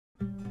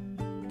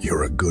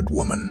You're a good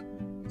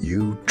woman.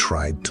 You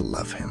tried to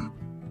love him.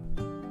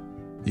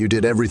 You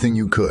did everything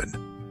you could,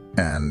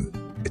 and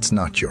it's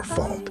not your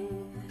fault.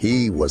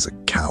 He was a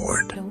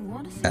coward,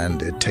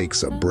 and it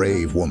takes a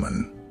brave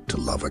woman to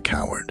love a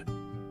coward.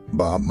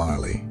 Bob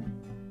Marley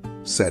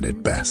said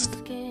it best.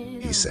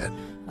 He said,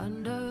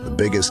 "The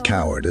biggest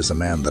coward is a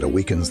man that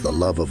awakens the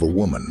love of a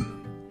woman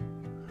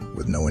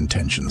with no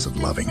intentions of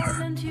loving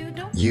her."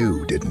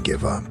 You didn't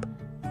give up.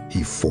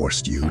 He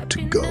forced you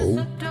to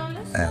go,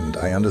 and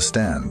I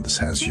understand this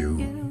has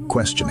you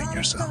questioning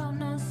yourself.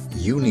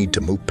 You need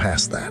to move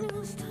past that.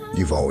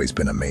 You've always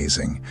been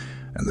amazing,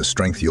 and the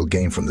strength you'll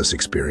gain from this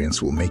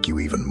experience will make you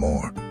even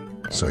more.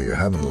 So you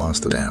haven't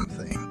lost a damn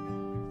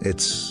thing.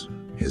 It's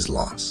his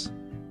loss.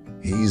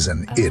 He's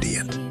an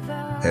idiot.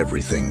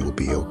 Everything will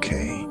be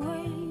okay.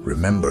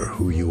 Remember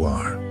who you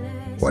are.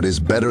 What is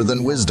better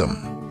than wisdom?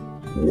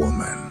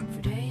 Woman.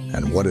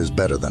 And what is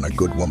better than a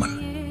good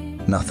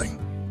woman? Nothing.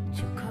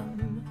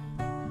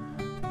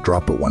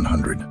 Drop a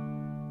 100.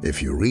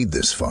 If you read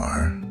this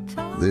far,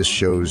 this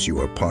shows you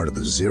are part of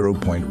the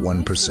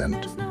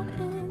 0.1%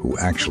 who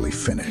actually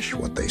finish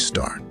what they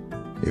start.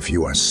 If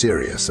you are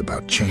serious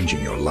about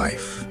changing your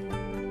life,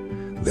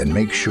 then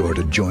make sure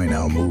to join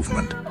our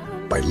movement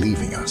by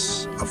leaving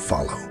us a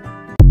follow.